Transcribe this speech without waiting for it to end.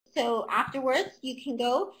So afterwards, you can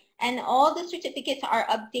go and all the certificates are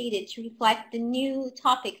updated to reflect the new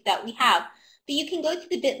topics that we have. But you can go to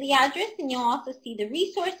the bit.ly address and you'll also see the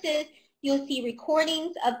resources. You'll see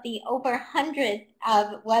recordings of the over 100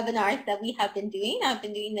 of webinars that we have been doing. I've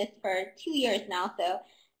been doing this for 2 years now, so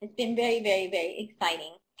it's been very, very, very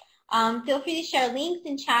exciting. Feel free to share links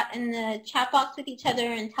and chat in the chat box with each other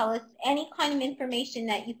and tell us any kind of information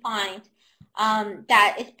that you find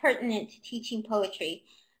that is pertinent to teaching poetry.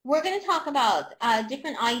 We're going to talk about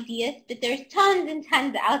different ideas, but there's tons and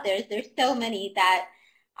tons out there. There's so many that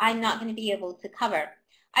I'm not going to be able to cover.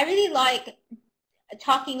 I really like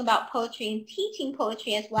talking about poetry and teaching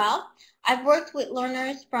poetry as well. I've worked with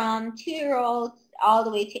learners from 2-year-olds all the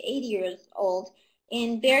way to 80 years old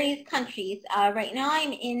in various countries. Right now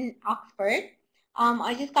I'm in Oxford.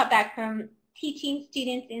 I just got back from teaching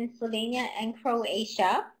students in Slovenia and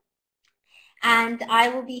Croatia. And I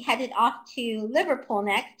will be headed off to Liverpool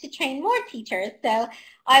next to train more teachers. So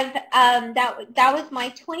that was my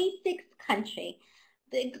 26th country.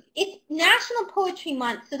 It's National Poetry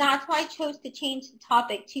Month, so that's why I chose to change the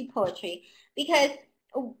topic to poetry, because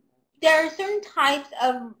there are certain types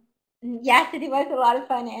of, yes, it was a lot of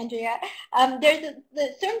fun, Andrea. There's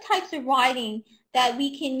certain types of writing that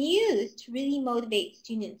we can use to really motivate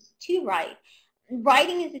students to write.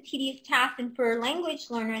 Writing is a tedious task, and for language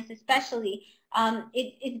learners especially,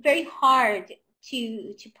 it's very hard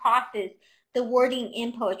to process the wording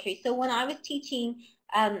in poetry. So when I was teaching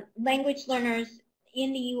language learners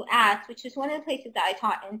in the U.S., which is one of the places that I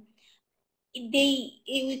taught in,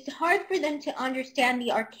 it was hard for them to understand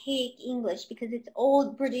the archaic English because it's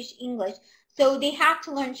old British English. So they have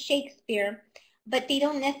to learn Shakespeare, but they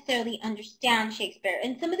don't necessarily understand Shakespeare.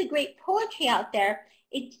 And some of the great poetry out there,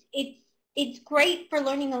 it's great for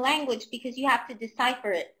learning a language because you have to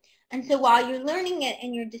decipher it. And so while you're learning it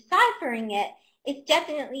and you're deciphering it, it's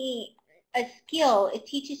definitely a skill. It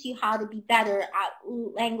teaches you how to be better at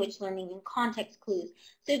language learning and context clues.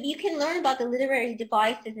 So if you can learn about the literary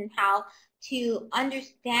devices and how to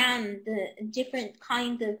understand the different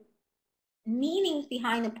kinds of meanings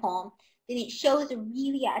behind a poem, then it shows a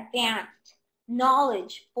really advanced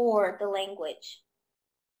knowledge for the language.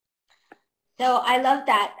 So I love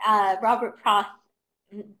that Robert Frost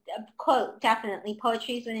quote, definitely,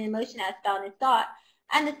 poetry is when an emotion has found its thought,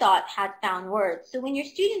 and the thought has found words. So when your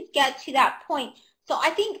students get to that point, so I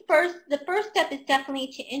think the first step is definitely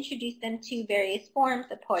to introduce them to various forms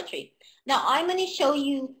of poetry. Now I'm going to show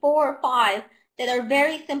you 4 or 5 that are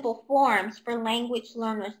very simple forms for language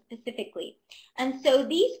learners specifically. And so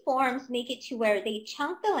these forms make it to where they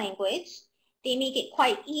chunk the language, they make it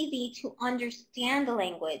quite easy to understand the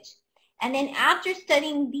language. And then after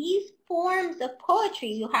studying these forms of poetry,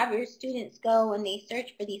 you have your students go and they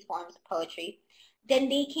search for these forms of poetry, then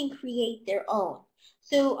they can create their own.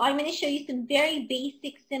 So I'm going to show you some very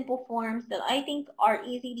basic, simple forms that I think are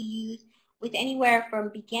easy to use with anywhere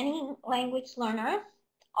from beginning language learners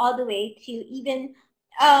all the way to even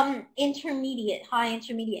intermediate, high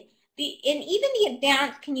intermediate. And even the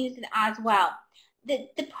advanced can use it as well.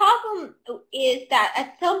 The problem is that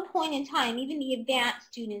at some point in time, even the advanced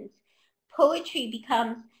students, poetry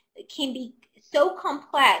can be so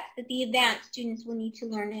complex that the advanced students will need to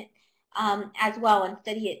learn it as well and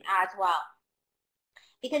study it as well,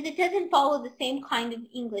 because it doesn't follow the same kind of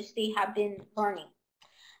English they have been learning.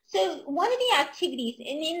 So one of the activities,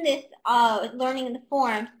 and in this learning in the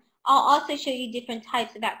forms, I'll also show you different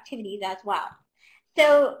types of activities as well.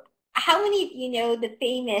 So how many of you know the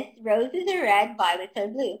famous roses are red, violets are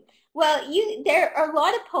blue? Well, there are a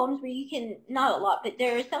lot of poems where you can, not a lot, but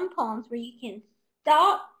there are some poems where you can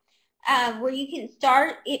stop, where you can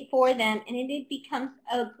start it for them, and it becomes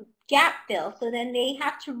a gap fill. So then they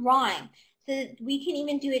have to rhyme. So we can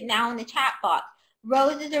even do it now in the chat box.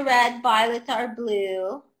 Roses are red, violets are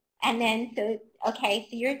blue. And then, okay,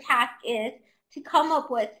 so your task is to come up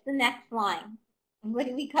with the next line. What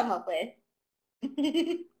do we come up with?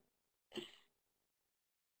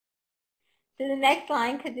 So the next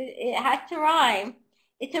line, because it has to rhyme.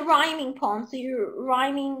 It's a rhyming poem, so you're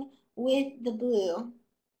rhyming with the blue.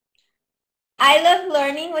 I love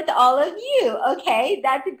learning with all of you. Okay,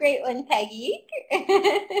 that's a great one, Peggy.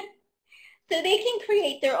 So they can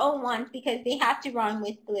create their own ones because they have to rhyme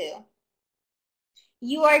with blue.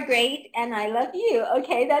 You are great and I love you.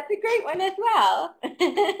 Okay, that's a great one as well.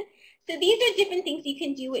 So these are different things you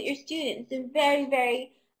can do with your students. They're very,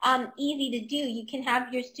 very easy to do. You can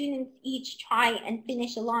have your students each try and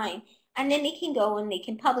finish a line, and then they can go and they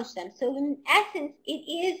can publish them. So in essence, it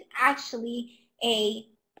is actually a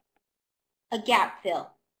gap fill.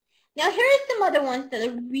 Now here are some other ones that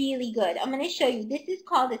are really good. I'm going to show you. This is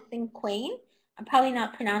called a cinquain. I'm probably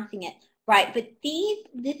not pronouncing it right, but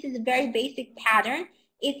this is a very basic pattern.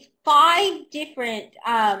 It's 5 different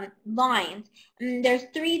lines, and there's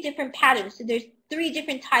 3 different patterns, so there's 3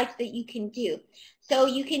 different types that you can do. So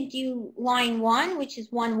you can do line 1, which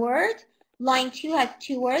is 1 word, line 2 has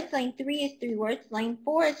 2 words, line 3 is 3 words, line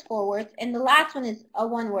 4 is 4 words, and the last one is a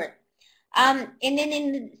 1 word. And then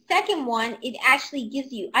in the second one, it actually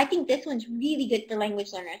gives you, I think this one's really good for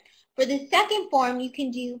language learners. For the second form, you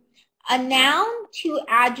can do a noun, 2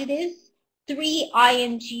 adjectives, 3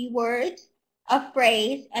 ing words, a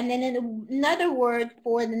phrase, and then another word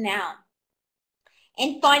for the noun.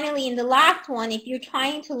 And finally, in the last one, if you're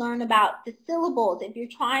trying to learn about the syllables, if you're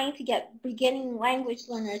trying to get beginning language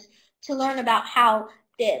learners to learn about how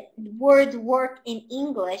the words work in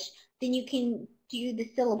English, then you can do the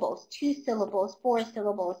syllables, 2 syllables, 4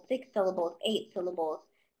 syllables, 6 syllables, 8 syllables,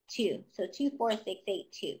 2. So 2, 4, 6,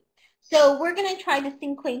 8, 2. So we're going to try the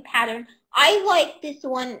cinquain pattern. I like this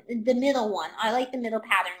one, the middle one. I like the middle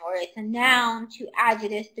pattern where it's a noun, 2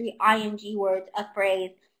 adjectives, 3 ing words, a phrase,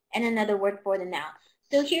 and another word for the noun.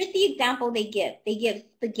 So here's the example they give. They give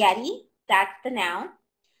spaghetti, that's the noun.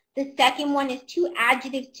 The second one is 2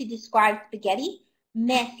 adjectives to describe spaghetti,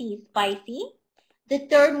 messy, spicy. The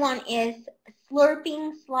third one is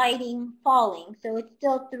slurping, sliding, falling. So it's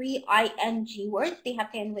still 3 ing words. They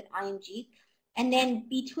have to end with ing. And then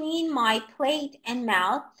between my plate and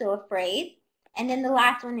mouth, so a phrase. And then the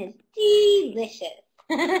last one is delicious.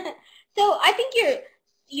 So I think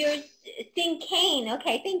you're cinquain.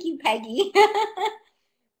 Okay, thank you, Peggy.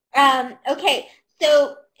 Okay,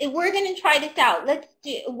 so if we're going to try this out. Let's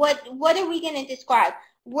do, what are we going to describe?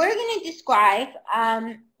 We're going to describe,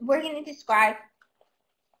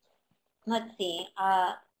 let's see,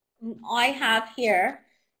 I have here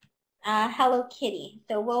Hello Kitty.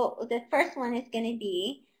 So the first one is going to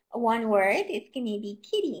be one word. It's going to be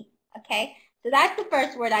kitty, okay? So that's the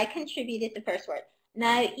first word. I contributed the first word.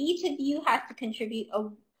 Now each of you has to contribute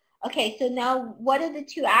okay, so now what are the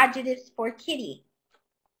 2 adjectives for kitty?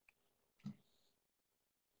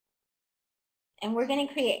 And we're going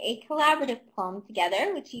to create a collaborative poem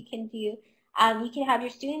together, which you can do. You can have your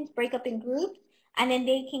students break up in groups, and then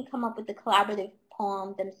they can come up with the collaborative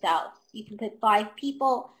poem themselves. You can put 5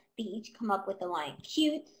 people. They each come up with a line.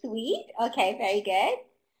 Cute, sweet. Okay, very good.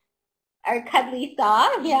 Or cuddly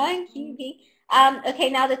soft. Yeah, cute. Okay,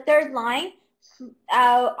 now the third line.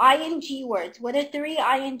 ing words. What are 3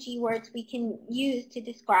 ing words we can use to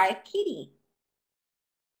describe kitty?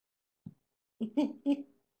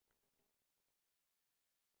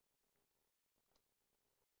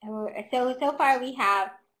 So far we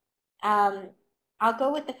have, I'll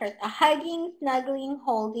go with the first, a hugging, snuggling,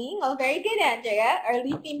 holding. Oh, very good, Andrea. Or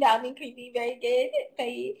leaping, bounding, creepy, very good.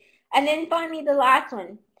 And then finally the last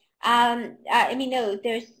one. No,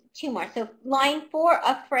 there's 2 more. So line 4,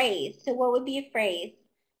 a phrase. So what would be a phrase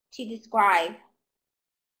to describe?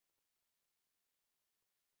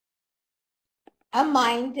 A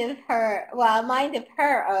mind of her, well, a mind of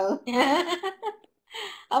her own.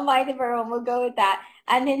 A mind of her own, we'll go with that.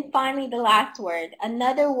 And then finally the last word,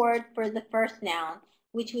 another word for the first noun,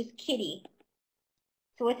 which was kitty.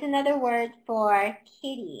 So what's another word for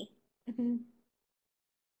kitty?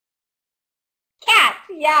 Cat,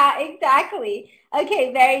 yeah, exactly.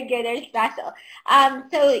 Okay, very good, or special.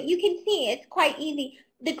 So you can see it's quite easy.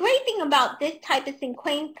 The great thing about this type of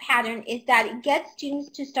cinquain pattern is that it gets students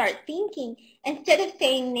to start thinking instead of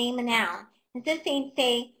saying name a noun. Instead of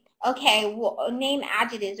saying, okay, well, name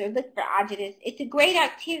adjectives or look for adjectives. It's a great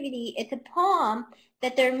activity. It's a poem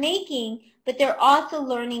that they're making, but they're also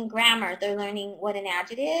learning grammar. They're learning what an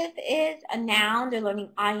adjective is, a noun. They're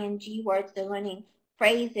learning ing words. They're learning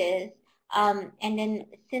phrases, and then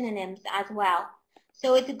synonyms as well.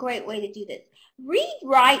 So it's a great way to do this. Read,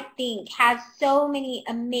 Write, Think has so many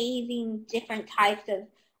amazing different types of,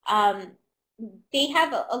 they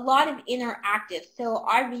have a lot of interactive. So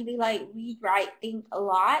I really like Read, Write, Think a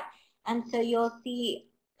lot. And so you'll see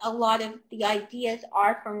a lot of the ideas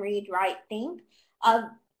are from Read, Write, Think.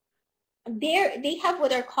 They have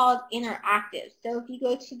what are called interactive. So if you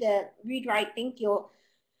go to the Read, Write, Think, you'll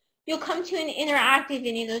come to an interactive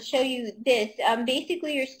and it'll show you this.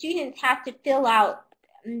 Basically, your students have to fill out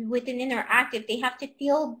with an interactive. They have to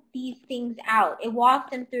fill these things out. It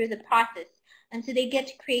walks them through the process. And so they get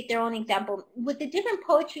to create their own example. With the different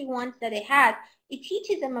poetry ones that it has, it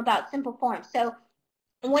teaches them about simple forms. So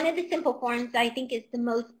one of the simple forms I think is the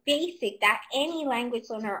most basic that any language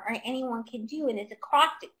learner or anyone can do, and it's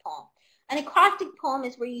acrostic poem. An acrostic poem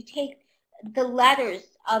is where you take the letters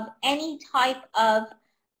of any type of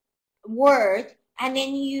word and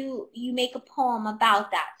then you make a poem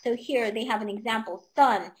about that. So here they have an example,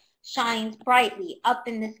 sun. shines brightly up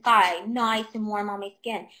in the sky, nice and warm on my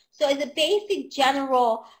skin. So as a basic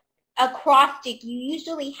general acrostic, you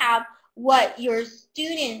usually have what your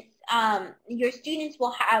students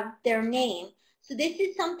will have their name. So this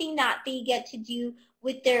is something that they get to do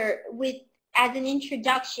with as an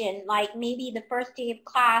introduction, like maybe the first day of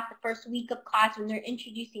class, the first week of class when they're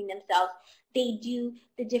introducing themselves, they do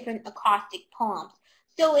the different acrostic poems.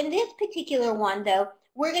 So in this particular one though,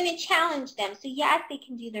 we're going to challenge them. So yes, they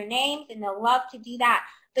can do their names and they'll love to do that,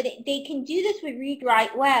 but they can do this with Read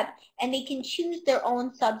Write Web and they can choose their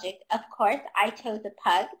own subject. Of course, I chose a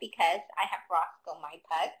pug because I have Roscoe, my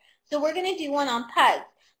pug. So we're going to do one on pugs.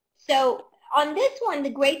 So on this one, the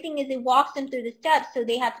great thing is it walks them through the steps, so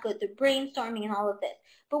they have to go through brainstorming and all of this.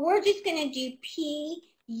 But we're just going to do P,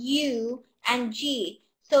 U, and G.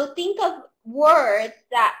 So think of words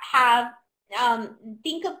that have,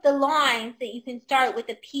 think of the lines that you can start with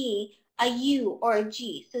a P, a U, or a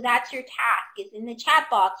G. So that's your task. It's in the chat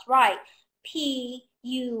box, right? P,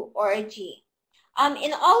 U, or a G.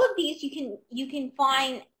 In all of these, you can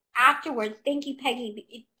find afterwards. Thank you,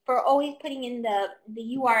 Peggy, for always putting in the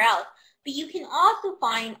URL. But you can also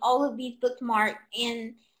find all of these bookmarked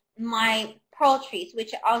in my Pearl Trees,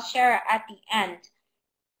 which I'll share at the end.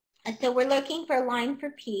 And so we're looking for a line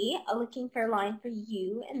for P, looking for a line for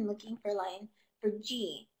U, and looking for a line for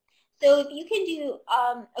G. So if you can do,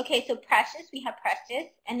 okay, so Precious, we have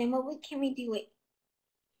Precious, and then what can we do with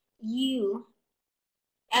U?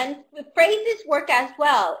 And the phrases work as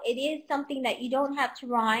well. It is something that you don't have to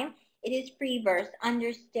rhyme. It is free verse,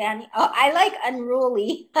 understanding. Oh, I like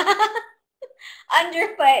unruly.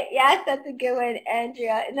 Underfoot, yes, that's a good one,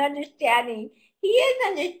 Andrea. And understanding. He is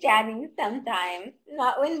understanding sometimes.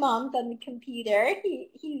 Not when mom's on the computer.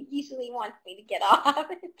 He usually wants me to get off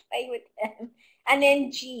and play with him. And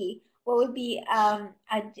then G. What would be a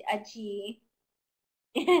G?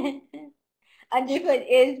 Underfoot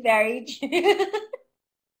is very true.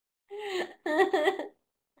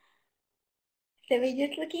 So we're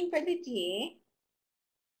just looking for the G.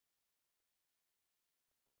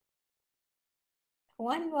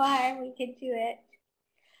 One more, we can do it.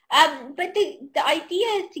 But the idea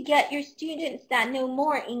is to get your students that know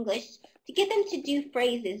more English, to get them to do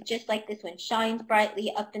phrases just like this one. Shines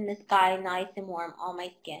brightly up in the sky, nice and warm on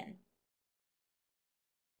my skin.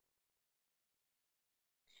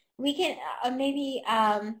 We can maybe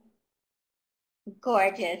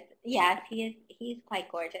gorgeous. Yes, he's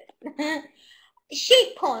quite gorgeous.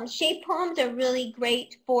 Shape poems. Shape poems are really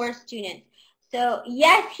great for students. So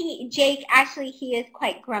yes, Jake, actually he is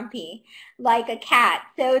quite grumpy, like a cat.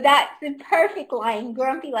 So that's the perfect line,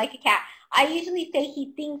 grumpy like a cat. I usually say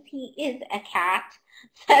he thinks he is a cat.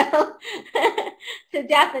 So, so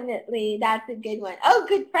definitely that's a good one. Oh,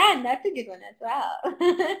 good friend, that's a good one as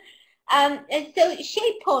well. And so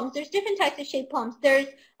shape poems, there's different types of shape poems. There's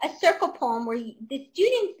a circle poem where the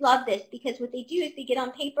students love this because what they do is they get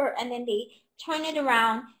on paper and then they turn it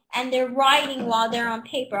around and they're writing while they're on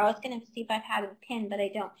paper. I was going to see if I've had a pen, but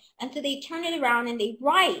I don't. And so they turn it around and they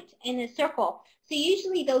write in a circle. So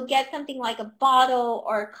usually they'll get something like a bottle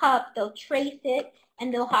or a cup, they'll trace it,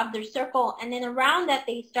 and they'll have their circle. And then around that,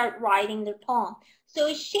 they start writing their poem. So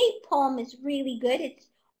a shape poem is really good.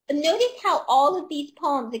 Notice how all of these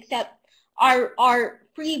poems, except are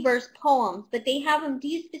free verse poems, but they have them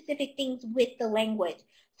do specific things with the language.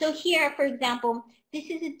 So here, for example, this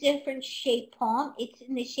is a different shape poem. It's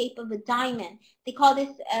in the shape of a diamond. They call this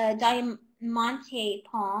a diamante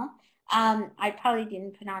poem. I probably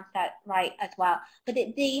didn't pronounce that right as well. But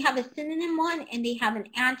they have a synonym one and they have an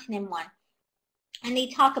antonym one. And they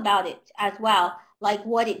talk about it as well, like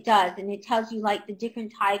what it does. And it tells you like the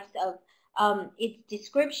different types of its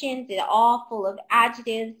descriptions. They're all full of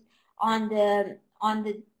adjectives. On the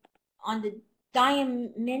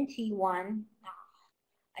diamante one,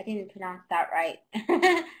 I didn't pronounce that right.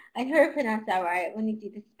 I never pronounced that right. Let me do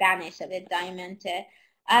the Spanish of it, diamante.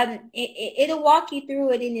 It'll walk you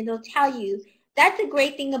through it and it'll tell you. That's a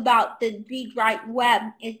great thing about the Read Write Web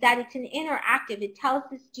is that it's an interactive. It tells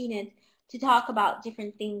the students to talk about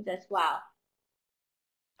different things as well.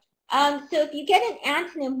 So if you get an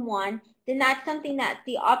antonym one, then that's something that's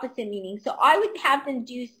the opposite meaning. So I would have them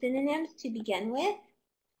do synonyms to begin with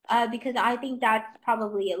because I think that's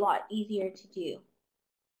probably a lot easier to do.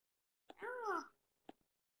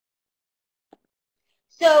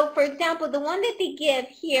 So for example, the one that they give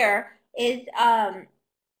here is,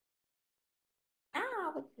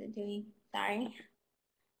 what's it doing? Sorry.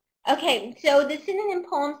 Okay, so the synonym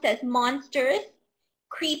poem says monstrous,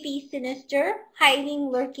 creepy, sinister,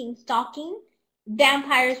 hiding, lurking, stalking,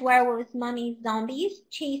 vampires, werewolves, mummies, zombies,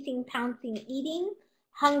 chasing, pouncing, eating,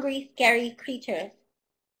 hungry, scary creatures.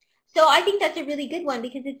 So I think that's a really good one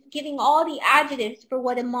because it's giving all the adjectives for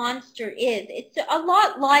what a monster is. It's a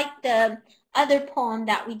lot like the other poem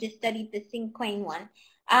that we just studied, the cinquain one.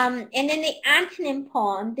 And then the antonym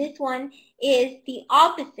poem, this one is the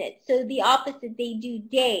opposite. So the opposite, they do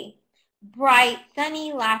day. Bright,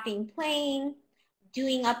 sunny, laughing, playing,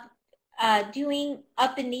 doing up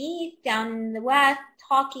in the east, down in the west,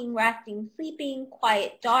 talking, resting, sleeping,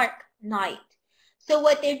 quiet, dark, night. So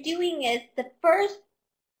what they're doing is the first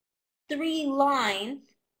 3 lines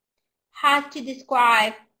has to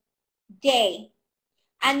describe day.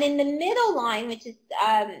 And then the middle line, which is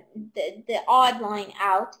the odd line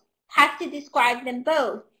out, has to describe them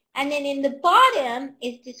both. And then in the bottom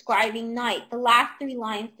is describing night. The last 3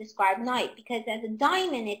 lines describe night because as a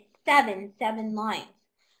diamond, it's 7 lines.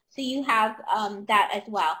 So you have that as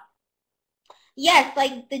well. Yes,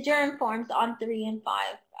 like the germ forms on 3 and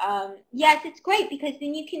 5. Yes, it's great because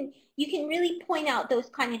then you can really point out those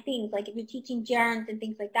kind of things. Like if you're teaching germs and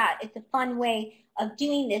things like that, it's a fun way of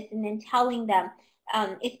doing this and then telling them,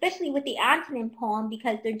 especially with the antonym poem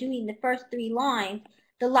because they're doing the first 3 lines.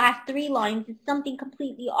 The last 3 lines is something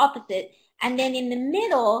completely opposite. And then in the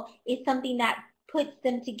middle is something that puts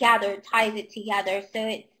them together, ties it together. So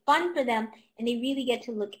it's fun for them and they really get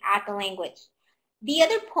to look at the language. The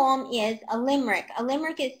other poem is a limerick. A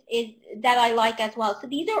limerick is that I like as well. So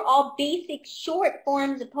these are all basic short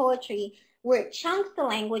forms of poetry where it chunks the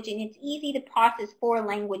language and it's easy to process for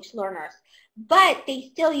language learners. But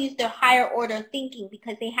they still use their higher order thinking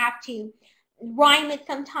because they have to rhyme it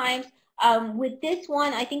sometimes. With this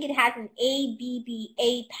one, I think it has an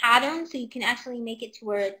A-B-B-A pattern, so you can actually make it to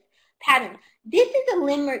where it's patterned. This is a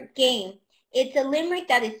limerick game. It's a limerick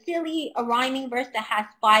that is silly, a rhyming verse that has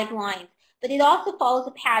 5 lines. But it also follows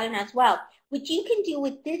a pattern as well. What you can do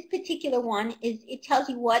with this particular one is it tells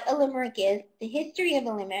you what a limerick is, the history of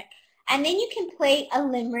a limerick, and then you can play a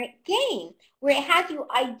limerick game where it has you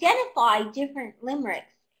identify different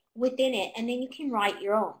limericks within it, and then you can write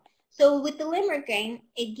your own. So with the limerick game,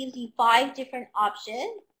 it gives you 5 different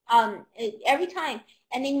options every time.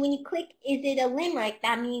 And then when you click, is it a limerick,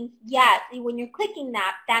 that means yes. When you're clicking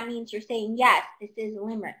that, that means you're saying yes, this is a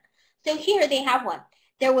limerick. So here they have one.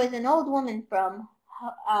 There was an old woman from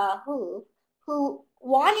who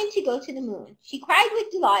wanted to go to the moon. She cried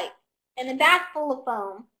with delight, and a bath full of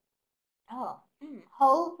foam.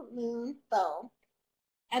 Hove, moon, foam,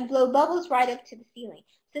 and blow bubbles right up to the ceiling.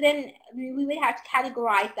 So then we would have to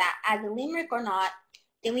categorize that as a limerick or not.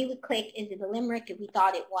 Then we would click, is it a limerick if we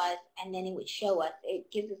thought it was, and then it would show us.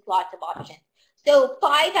 It gives us lots of options. So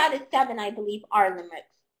 5 out of 7, I believe, are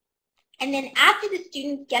limericks. And then after the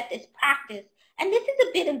students get this practice, and this is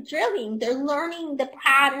a bit of drilling, they're learning the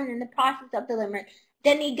pattern and the process of the limerick.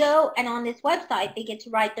 Then they go and on this website, they get to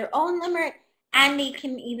write their own limerick and they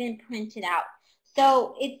can even print it out.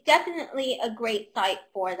 So it's definitely a great site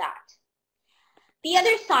for that. The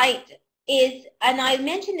other site is, and I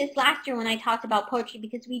mentioned this last year when I talked about poetry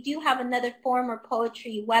because we do have another form of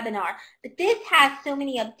poetry webinar, but this has so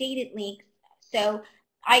many updated links. So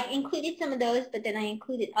I included some of those, but then I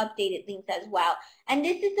included updated links as well. And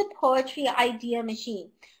this is the Poetry Idea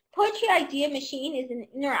Machine. Poetry Idea Machine is an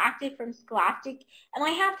interactive from Scholastic, and I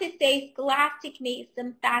have to say Scholastic makes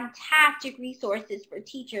some fantastic resources for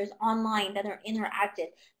teachers online that are interactive.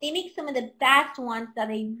 They make some of the best ones that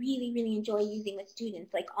I really, really enjoy using with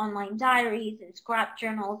students, like online diaries and scrap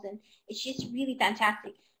journals, and it's just really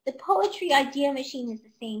fantastic. The Poetry Idea Machine is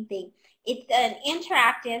the same thing. It's an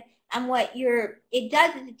interactive, and what it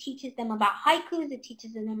does is it teaches them about haikus, it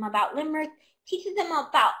teaches them about limericks, teaches them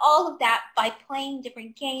about all of that by playing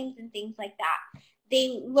different games and things like that.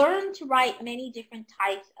 They learn to write many different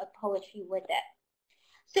types of poetry with it.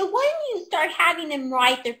 So when you start having them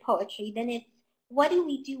write their poetry, then it's what do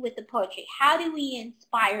we do with the poetry? How do we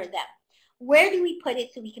inspire them? Where do we put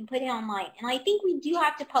it so we can put it online? And I think we do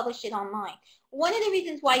have to publish it online. One of the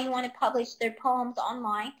reasons why you want to publish their poems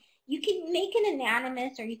online, you can make it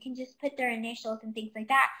anonymous or you can just put their initials and things like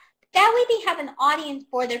that. That way they have an audience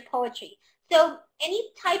for their poetry. So any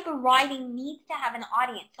type of writing needs to have an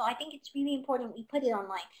audience. So I think it's really important we put it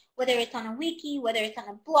online, whether it's on a wiki, whether it's on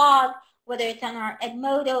a blog, whether it's on our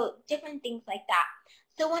Edmodo, different things like that.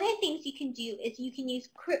 So one of the things you can do is you can use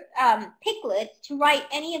Picklets to write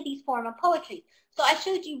any of these forms of poetry. So I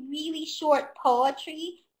showed you really short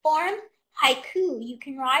poetry forms. Haiku, you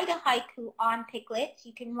can write a haiku on Picklets.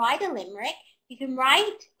 You can write a limerick. You can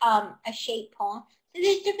write a shape poem. So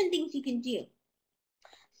there's different things you can do.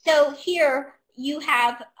 So here you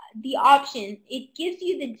have the option. It gives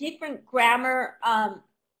you the different grammar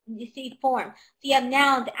form. So you have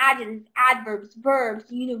nouns, adjectives, adverbs, verbs,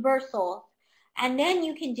 universals, and then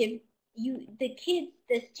you can the kids,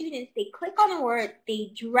 the students, they click on a word,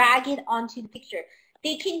 they drag it onto the picture.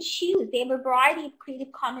 They can choose. They have a variety of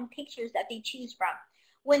Creative Commons pictures that they choose from.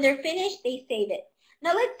 When they're finished, they save it.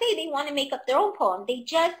 Now let's say they want to make up their own poem. They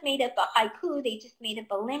just made up a haiku, they just made up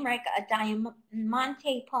a limerick, a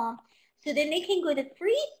diamante poem. So then they can go to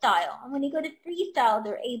freestyle. And when they go to freestyle,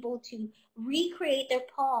 they're able to recreate their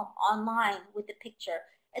poem online with the picture.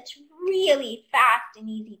 It's really fast and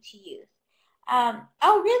easy to use.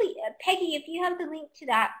 Oh, really, Peggy, if you have the link to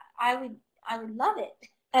that, I would love it.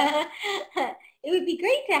 It would be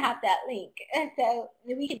great to have that link. So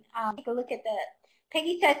we can take a look at the.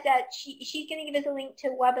 Peggy says that she's going to give us a link to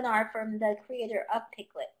a webinar from the creator of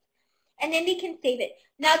Picklets. And then they can save it.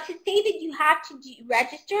 Now, to save it, you have to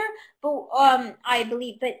register, but I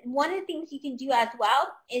believe. But one of the things you can do as well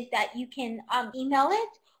is that you can email it,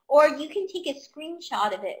 or you can take a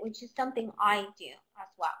screenshot of it, which is something I do as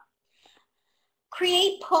well.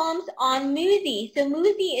 Create poems on Mozy. So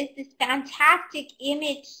Mozy is this fantastic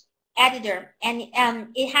image editor, and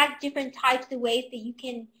it has different types of ways that you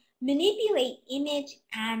can manipulate image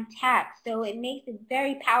and text. So it makes it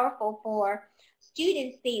very powerful for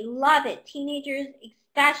students. They love it. Teenagers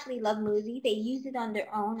especially love Mozy. They use it on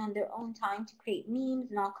their own time to create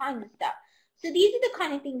memes and all kinds of stuff. So these are the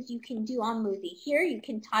kind of things you can do on Mozy. Here you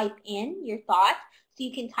can type in your thoughts. So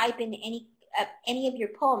you can type in any of your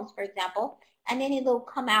poems, for example, and then it'll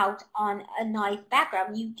come out on a nice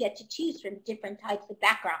background. You get to choose from different types of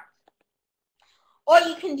backgrounds. Or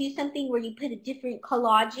you can do something where you put different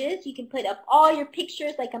collages. You can put up all your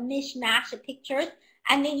pictures, like a mishmash of pictures,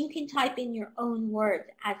 and then you can type in your own words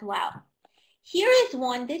as well. Here is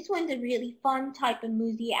one. This one's a really fun type of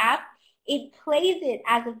Mozy app. It plays it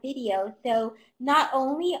as a video, so not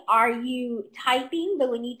only are you typing,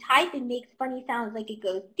 but when you type, it makes funny sounds, like it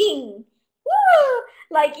goes ding, woo!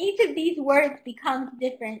 Like each of these words becomes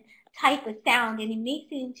different type of sound, and it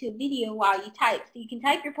makes it into a video while you type. So you can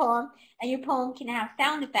type your poem, and your poem can have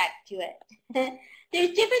sound effects to it.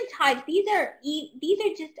 There's different types. These are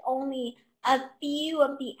just only a few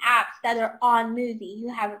of the apps that are on Mozy.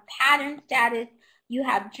 You have a pattern status, you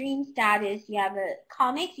have dream status, you have a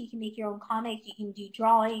comics, you can make your own comics, you can do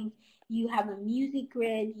drawings, you have a music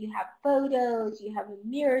grid, you have photos, you have a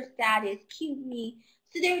mirror status, cube me.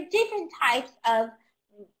 So there are different types of,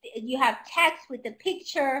 you have text with the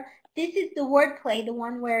picture. This is the wordplay, the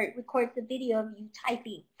one where it records the video of you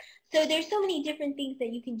typing. So there's so many different things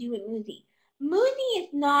that you can do with Mozy. Mozy is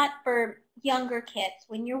not for younger kids.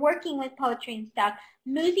 When you're working with poetry and stuff,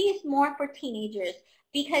 Mozy is more for teenagers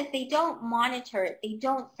because they don't monitor it, they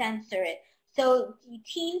don't censor it. So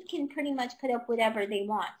teens can pretty much put up whatever they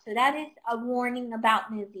want. So that is a warning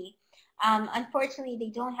about Mozy. Unfortunately, they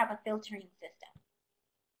don't have a filtering system.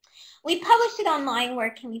 We publish it online. Where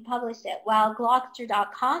can we publish it? Well,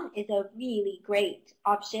 Glogster.com is a really great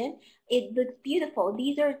option. It looks beautiful.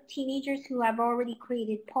 These are teenagers who have already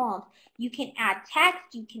created poems. You can add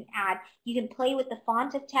text. You can play with the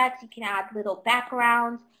font of text. You can add little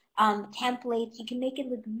backgrounds, templates. You can make it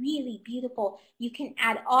look really beautiful. You can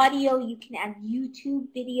add audio. You can add YouTube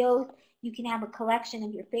videos. You can have a collection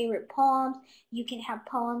of your favorite poems. You can have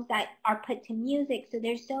poems that are put to music. So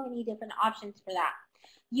there's so many different options for that.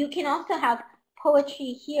 You can also have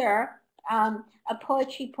poetry here, a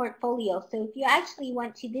poetry portfolio. So if you actually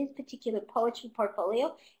went to this particular poetry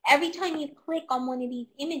portfolio, every time you click on one of these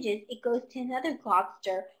images, it goes to another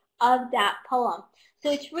Glogster of that poem. So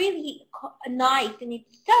it's really nice, and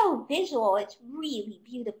it's so visual. It's really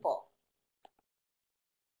beautiful.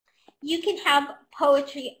 You can have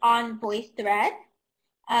poetry on VoiceThread,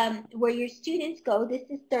 where your students go. This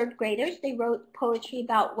is third graders. They wrote poetry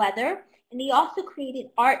about weather. And they also created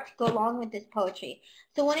art to go along with this poetry.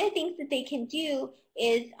 So one of the things that they can do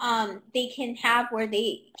is they can have where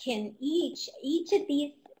they can each of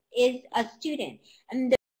these is a student.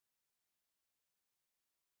 And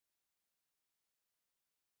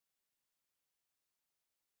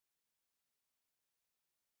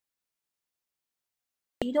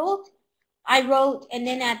I wrote, and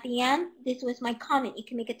then at the end, this was my comment. You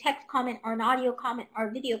can make a text comment or an audio comment or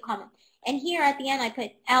a video comment. And here at the end, I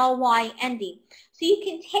put LYND. So you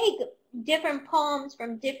can take different poems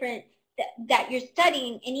from different, that you're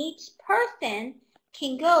studying, and each person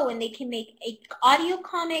can go and they can make an audio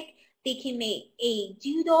comic, they can make a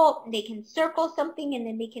doodle, they can circle something, and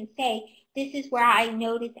then they can say, this is where I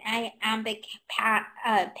noticed iambic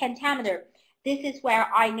pentameter. This is where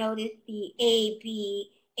I noticed the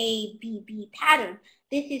ABB pattern.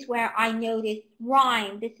 This is where I noticed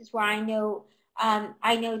rhyme. This is where I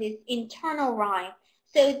noticed internal rhyme.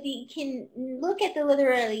 So they can look at the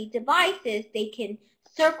literary devices. They can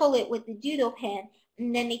circle it with the doodle pen,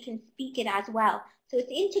 and then they can speak it as well. So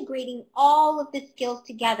it's integrating all of the skills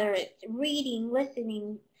together. It's reading,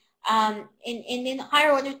 listening, and then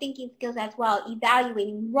higher order thinking skills as well,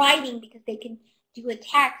 evaluating, writing, because they can do a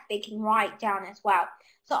text, they can write down as well.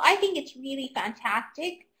 So I think it's really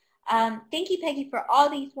fantastic. Thank you, Peggy, for all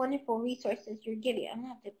these wonderful resources you're giving. I'm going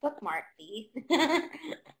to have to bookmark these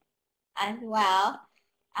as well.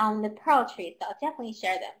 The Pearl Tree, so I'll definitely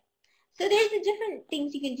share them. So there's the different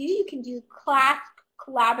things you can do. You can do class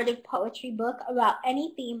collaborative poetry book about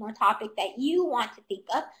any theme or topic that you want to think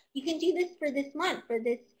of. You can do this for this month, for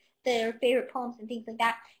their favorite poems and things like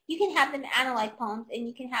that. You can have them analyze poems, and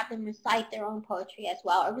you can have them recite their own poetry as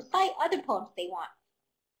well, or recite other poems they want.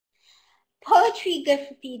 Poetry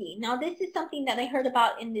graffiti. Now this is something that I heard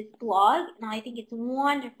about in this blog, and I think it's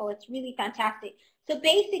wonderful. It's really fantastic. So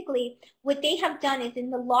basically what they have done is in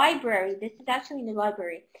the library, this is actually in the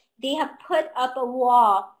library, they have put up a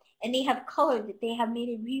wall and they have colored it. They have made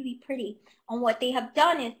it really pretty. And what they have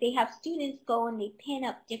done is they have students go and they pin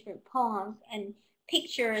up different poems and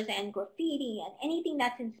pictures and graffiti and anything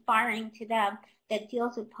that's inspiring to them that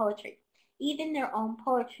deals with poetry, even their own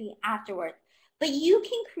poetry afterwards. But you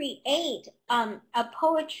can create a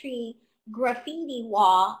poetry graffiti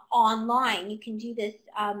wall online. You can do this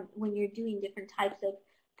when you're doing different types of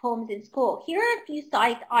poems in school. Here are a few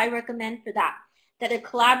sites I recommend for that are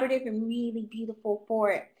collaborative and really beautiful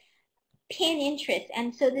for it. Pinterest.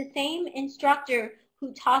 And so the same instructor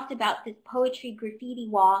who talked about this poetry graffiti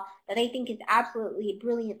wall that I think is absolutely a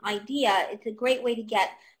brilliant idea, it's a great way to get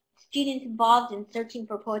students involved in searching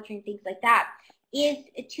for poetry and things like that, is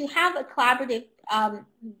to have a collaborative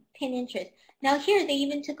Pinterest. Now here they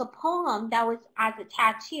even took a poem that was as a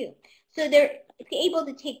tattoo. So they're able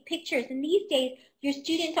to take pictures, and these days your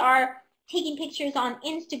students are taking pictures on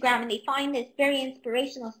Instagram and they find this very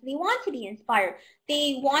inspirational, so they want to be inspired.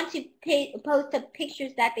 They want to post up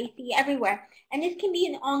pictures that they see everywhere. And this can be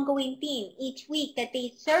an ongoing theme each week, that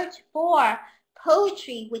they search for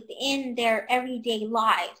poetry within their everyday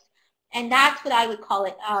lives. And that's what I would call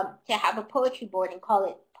it, to have a poetry board and call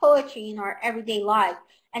it poetry in our everyday lives.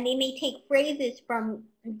 And they may take phrases from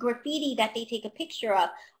graffiti that they take a picture of,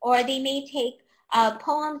 or they may take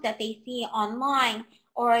poems that they see online,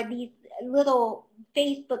 or these little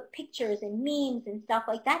Facebook pictures and memes and stuff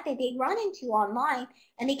like that that they run into online,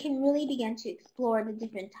 and they can really begin to explore the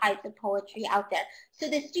different types of poetry out there. So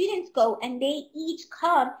the students go and they each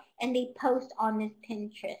come and they post on this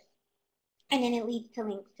Pinterest, and then it leads to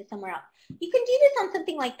links to somewhere else. You can do this on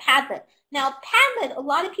something like Padlet. Now Padlet, a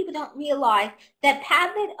lot of people don't realize that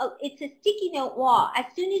Padlet, it's a sticky note wall. As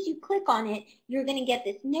soon as you click on it, you're going to get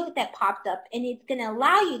this note that pops up, and it's going to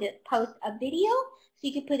allow you to post a video. So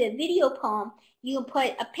you can put a video poem, you can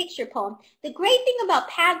put a picture poem. The great thing about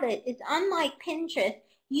Padlet is, unlike Pinterest,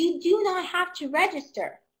 you do not have to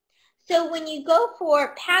register. So when you go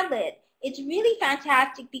for Padlet, it's really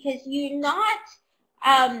fantastic because you're not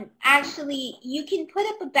actually, you can put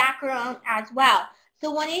up a background as well. So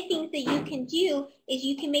one of the things that you can do is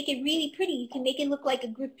you can make it really pretty. You can make it look like a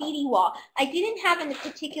graffiti wall. I didn't have a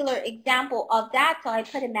particular example of that, so I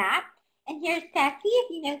put a map. And here's Sassy, if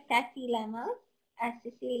you know Sassy Lemos.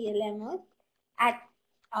 Cecilia Lemos at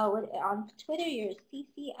on Twitter, you're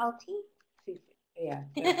CCLT. Yeah.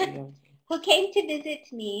 Who came to visit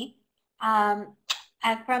me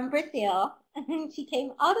from Brazil. She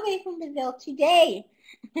came all the way from Brazil today.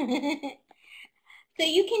 So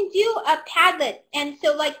you can do a Padlet, and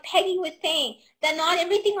so like Peggy was saying, that not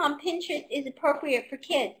everything on Pinterest is appropriate for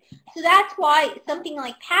kids. So that's why something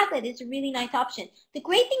like Padlet is a really nice option. The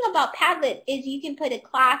great thing about Padlet is you can put a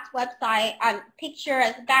class website picture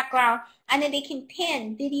as a background, and then they can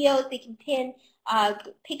pin videos, they can pin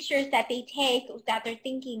pictures that they take, that they're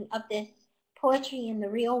thinking of this poetry in the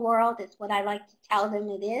real world, is what I like to tell them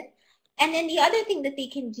it is. And then the other thing that they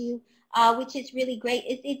can do, which is really great,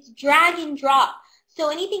 is it's drag and drop. So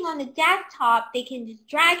anything on the desktop, they can just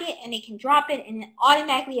drag it and they can drop it, and it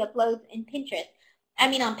automatically uploads in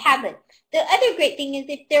on Padlet. The other great thing is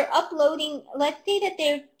if they're uploading, let's say that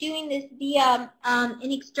they're doing this via an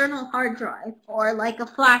external hard drive or like a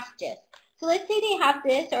flash disk. So let's say they have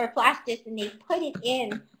this or a flash disk and they put it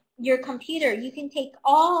in your computer. You can take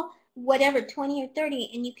all whatever, 20 or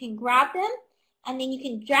 30, and you can grab them, and then you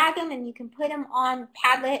can drag them and you can put them on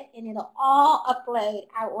Padlet, and it'll all upload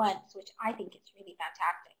at once, which I think is really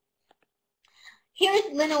fantastic.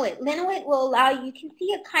 Here's Linowit. Linowit will allow you can see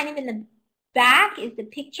it kind of in the back is the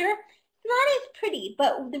picture. It's not as pretty,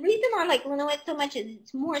 but the reason I like Linowit so much is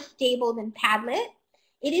it's more stable than Padlet.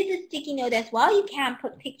 It is a sticky note as well. You can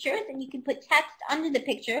put pictures and you can put text under the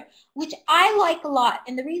picture, which I like a lot.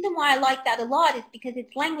 And the reason why I like that a lot is because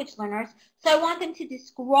it's language learners, so I want them to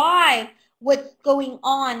describe what's going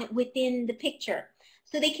on within the picture.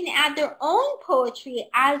 So they can add their own poetry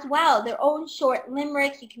as well, their own short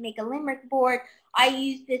limericks. You can make a limerick board. I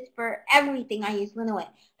use this for everything. I use Linowit.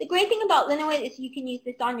 The great thing about Linowit is you can use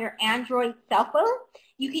this on your Android cell phone.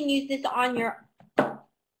 You can use this on your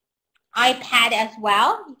iPad as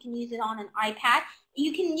well. You can use it on an iPad.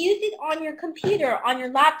 You can use it on your computer, on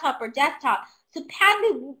your laptop or desktop. So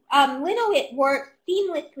Padlet, Linowit works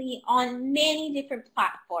seamlessly on many different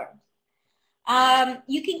platforms.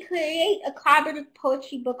 You can create a collaborative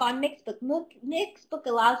poetry book on Mixbook. Mixbook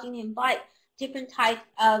allows you to invite different types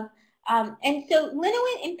of, and so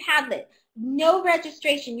Linowit and Padlet, no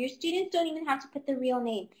registration. Your students don't even have to put their real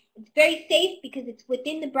name. It's very safe because it's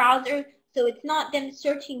within the browser, so it's not them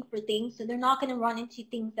searching for things, so they're not going to run into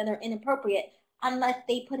things that are inappropriate unless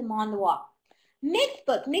they put them on the wall.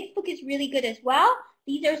 Mixbook is really good as well.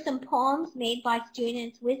 These are some poems made by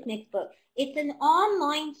students with Mixbook. It's an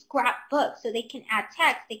online scrapbook, so they can add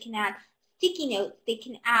text, they can add sticky notes, they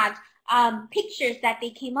can add pictures that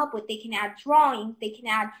they came up with, they can add drawings, they can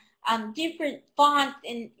add different fonts,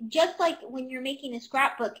 and just like when you're making a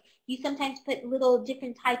scrapbook, you sometimes put little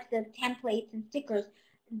different types of templates and stickers,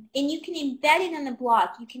 and you can embed it on a blog.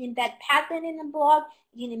 You can embed Padlet in a blog,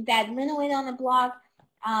 you can embed Linowit on a blog,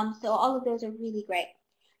 so all of those are really great.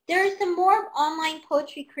 There are some more online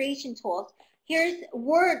poetry creation tools. Here's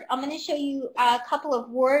Word. I'm going to show you a couple of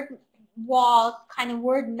word walls, kind of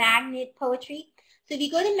word magnet poetry. So if you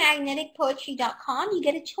go to magneticpoetry.com, you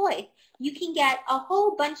get a choice. You can get a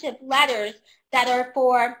whole bunch of letters that are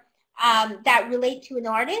for, that relate to an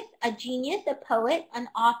artist, a genius, a poet, an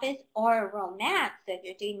office, or a romance. So if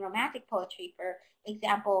you're doing romantic poetry, for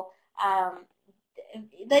example,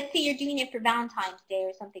 let's say you're doing it for Valentine's Day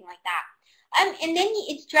or something like that. And then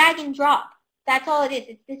it's drag and drop. That's all it is.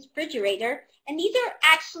 It's this refrigerator. And these are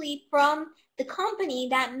actually from the company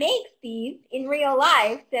that makes these in real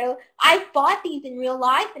life. So I've bought these in real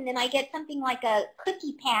life, and then I get something like a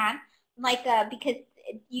cookie pan, because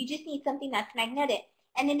you just need something that's magnetic.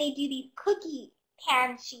 And then they do these cookie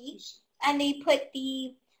pan sheets, and they put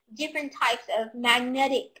the different types of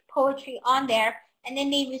magnetic poetry on there, and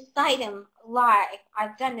then they recite them live.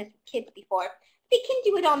 I've done this with kids before. They can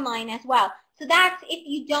do it online as well. So that's if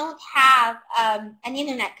you don't have an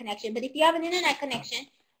internet connection. But if you have an internet connection,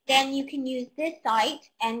 then you can use this site,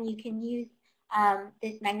 and you can use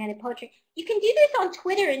this magnetic poetry. You can do this on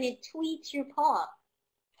Twitter, and it tweets your poem.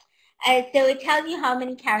 So it tells you how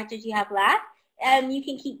many characters you have left. You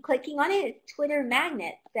can keep clicking on it. It's Twitter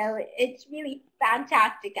magnet. So it's really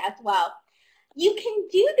fantastic as well. You can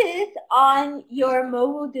do this on your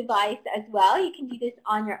mobile device as well. You can do this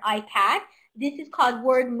on your iPad. This is called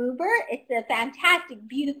Word Mover. It's a fantastic,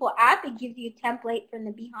 beautiful app. It gives you a template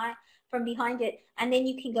from behind it, and then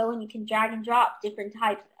you can go and you can drag and drop different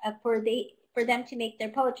types for them to make their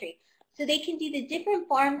poetry. So they can do the different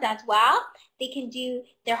forms as well. They can do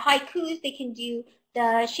their haikus. They can do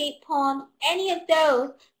the shape poems. Any of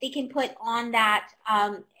those they can put on that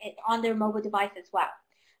on their mobile device as well.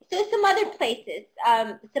 So some other places,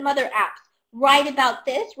 some other apps. Write About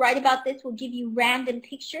This. Write About This will give you random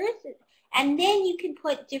pictures, and then you can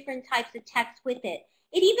put different types of text with it.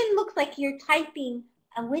 It even looks like you're typing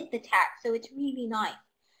with the text, so it's really nice.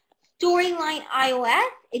 Storyline iOS,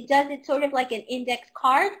 it does it sort of like an index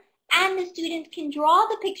card, and the students can draw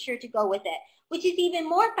the picture to go with it, which is even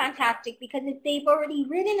more fantastic, because if they've already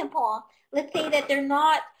written a poem, let's say that they're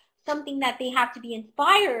not something that they have to be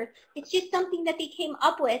inspired, it's just something that they came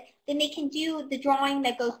up with, then they can do the drawing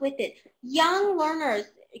that goes with it. Young learners,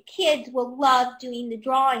 kids will love doing the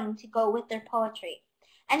drawing to go with their poetry.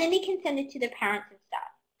 And then they can send it to their parents and stuff.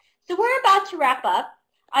 So we're about to wrap up.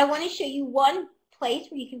 I want to show you one place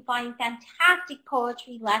where you can find fantastic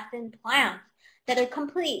poetry lesson plans that are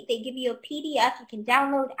complete. They give you a PDF you can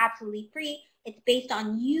download absolutely free. It's based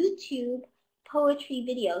on YouTube poetry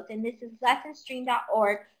videos, and this is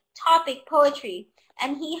lessonstream.org, topic poetry.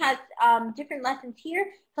 And he has different lessons here.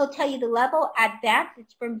 He'll tell you the level, advanced,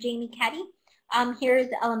 it's from Jamie Caddy. Here's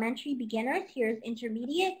elementary, beginners, here's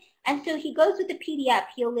intermediate. And so he goes with the PDF.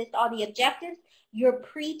 He'll list all the objectives, your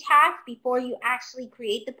pre-task before you actually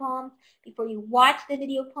create the poems, before you watch the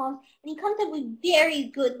video poems. And he comes up with very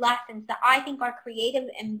good lessons that I think are creative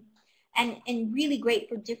and really great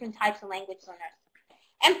for different types of language learners.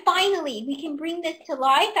 And finally, we can bring this to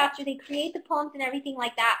life after they create the poems and everything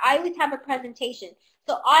like that. I always have a presentation.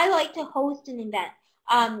 So I like to host an event.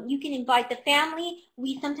 You can invite the family.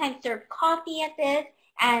 We sometimes serve coffee at this,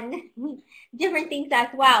 and different things as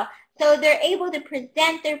well. So they're able to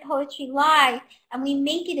present their poetry live, and we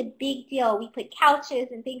make it a big deal. We put couches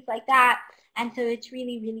and things like that, and so it's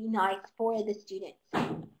really, really nice for the students.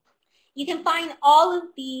 You can find all of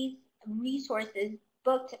these resources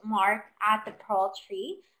bookmarked at the Pearl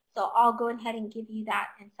Tree. So I'll go ahead and give you that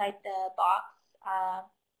inside the box.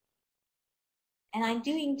 And I'm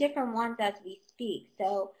doing different ones as we speak.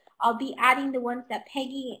 So I'll be adding the ones that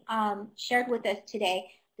Peggy shared with us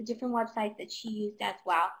today, the different websites that she used as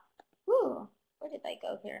well. Whew, where did I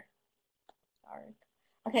go here? Sorry.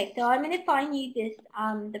 Okay, so I'm going to find you this,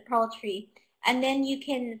 the Pearl Tree, and then you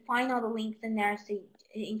can find all the links in there so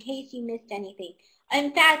in case you missed anything.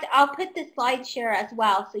 In fact, I'll put the slide share as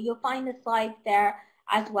well, so you'll find the slides there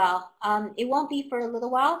as well. It won't be for a little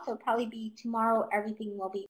while, so it'll probably be tomorrow everything will be